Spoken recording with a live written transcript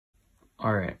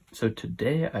Alright, so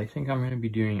today I think I'm going to be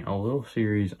doing a little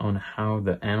series on how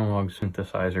the analog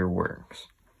synthesizer works.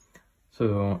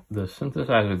 So the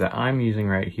synthesizer that I'm using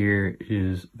right here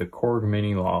is the KORG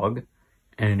Minilogue,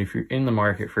 and if you're in the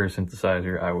market for a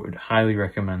synthesizer, I would highly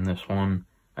recommend this one.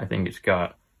 I think it's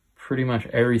got pretty much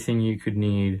everything you could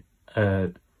need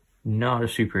at not a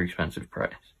super expensive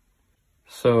price.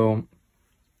 So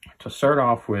to start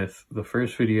off with, the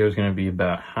first video is going to be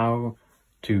about how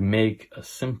to make a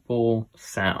simple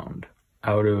sound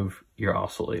out of your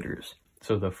oscillators.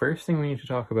 So the first thing we need to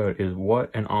talk about is what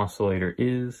an oscillator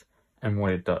is and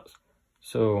what it does.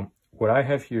 So what I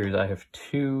have here is I have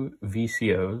two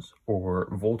VCOs, or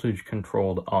voltage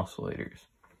controlled oscillators.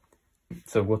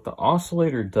 So what the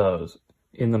oscillator does,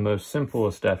 in the most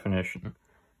simplest definition,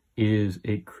 is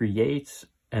it creates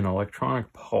an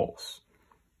electronic pulse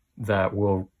that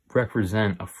will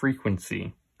represent a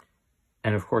frequency.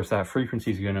 And of course, that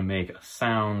frequency is going to make a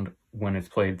sound when it's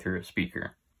played through a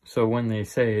speaker. So when they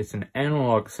say it's an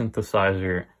analog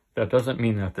synthesizer, that doesn't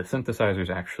mean that the synthesizer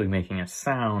is actually making a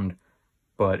sound,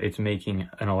 but it's making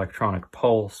an electronic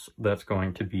pulse that's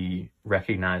going to be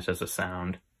recognized as a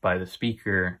sound by the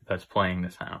speaker that's playing the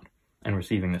sound and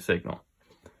receiving the signal.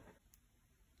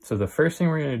 So the first thing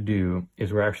we're going to do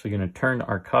is we're actually going to turn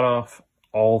our cutoff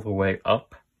all the way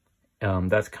up.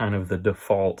 That's kind of the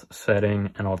default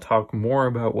setting, and I'll talk more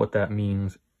about what that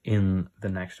means in the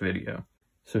next video.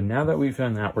 So now that we've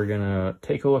done that, we're going to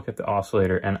take a look at the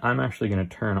oscillator, and I'm actually going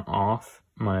to turn off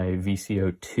my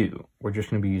VCO2. We're just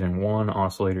going to be using one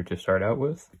oscillator to start out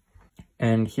with.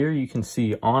 And here you can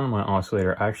see on my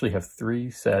oscillator, I actually have three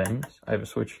settings. I have a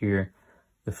switch here.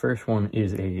 The first one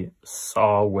is a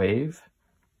saw wave.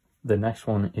 The next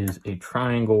one is a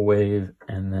triangle wave,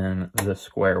 and then the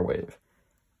square wave.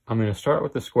 I'm going to start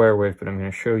with the square wave, but I'm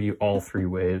going to show you all three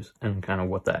waves and kind of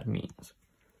what that means.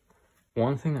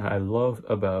 One thing that I love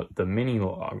about the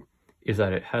Minilogue is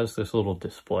that it has this little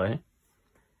display,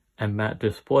 and that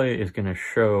display is going to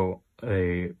show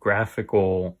a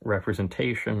graphical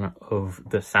representation of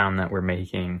the sound that we're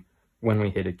making when we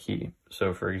hit a key.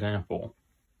 So for example,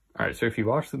 alright, so if you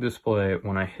watch the display,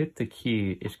 when I hit the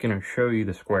key, it's going to show you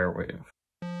the square wave.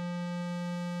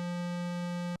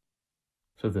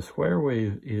 So the square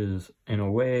wave is, in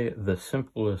a way, the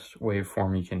simplest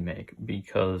waveform you can make,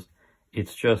 because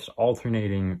it's just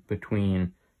alternating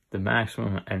between the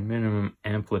maximum and minimum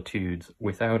amplitudes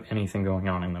without anything going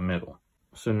on in the middle.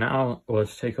 So now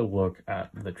let's take a look at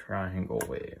the triangle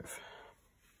wave.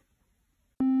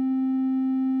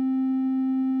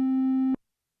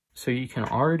 So you can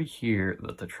already hear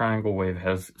that the triangle wave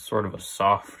has sort of a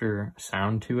softer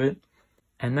sound to it.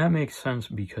 And that makes sense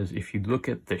because if you look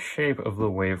at the shape of the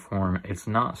waveform, it's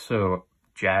not so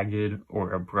jagged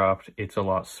or abrupt. It's a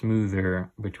lot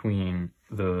smoother between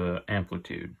the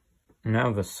amplitude.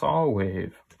 Now the saw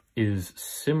wave is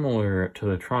similar to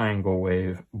the triangle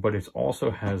wave, but it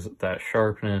also has that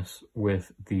sharpness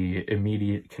with the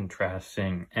immediate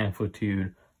contrasting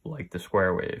amplitude like the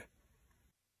square wave.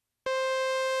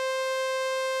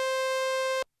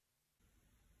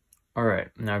 Alright,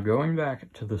 now going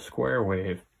back to the square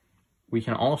wave, we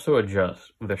can also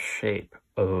adjust the shape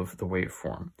of the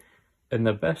waveform. And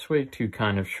the best way to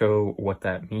kind of show what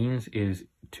that means is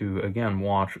to, again,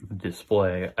 watch the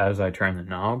display as I turn the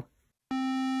knob.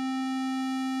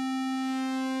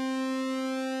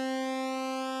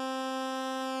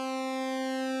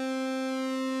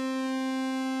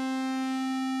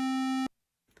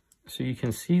 So you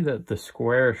can see that the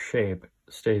square shape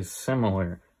stays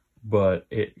similar, but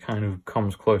it kind of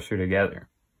comes closer together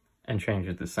and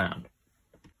changes the sound.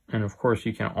 And of course,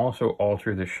 you can also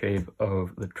alter the shape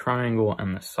of the triangle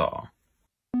and the saw.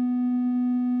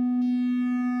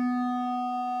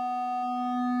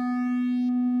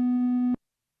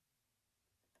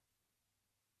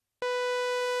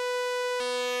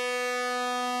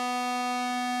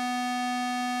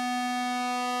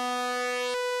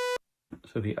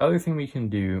 So the other thing we can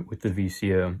do with the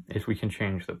VCO is we can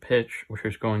change the pitch, which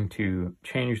is going to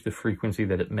change the frequency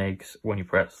that it makes when you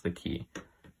press the key.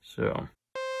 So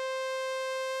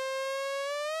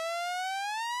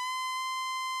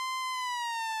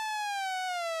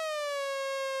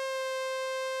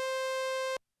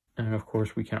and of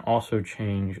course we can also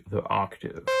change the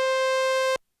octave.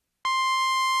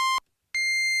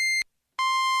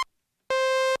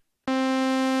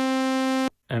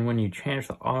 And when you change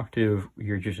the octave,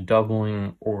 you're just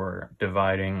doubling or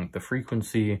dividing the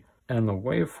frequency, and the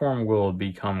waveform will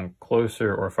become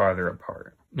closer or farther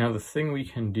apart. Now, the thing we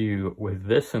can do with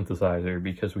this synthesizer,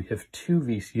 because we have two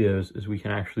VCOs, is we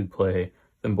can actually play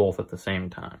them both at the same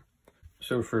time.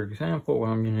 So for example, what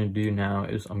I'm going to do now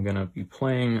is I'm going to be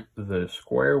playing the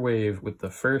square wave with the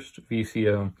first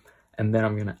VCO, and then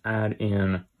I'm going to add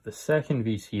in the second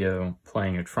VCO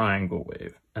playing a triangle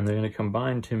wave. And they're going to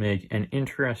combine to make an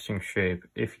interesting shape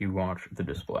if you watch the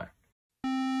display.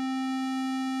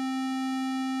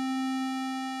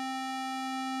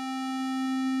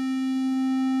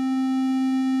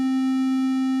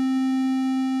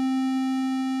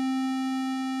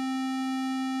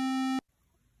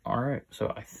 Alright,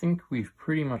 so I think we've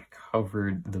pretty much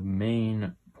covered the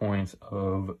main points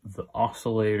of the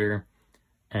oscillator,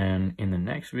 and in the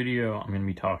next video I'm going to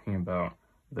be talking about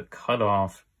the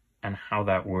cutoff and how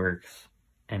that works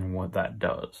and what that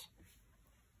does.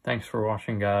 Thanks for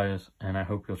watching, guys, and I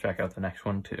hope you'll check out the next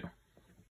one too.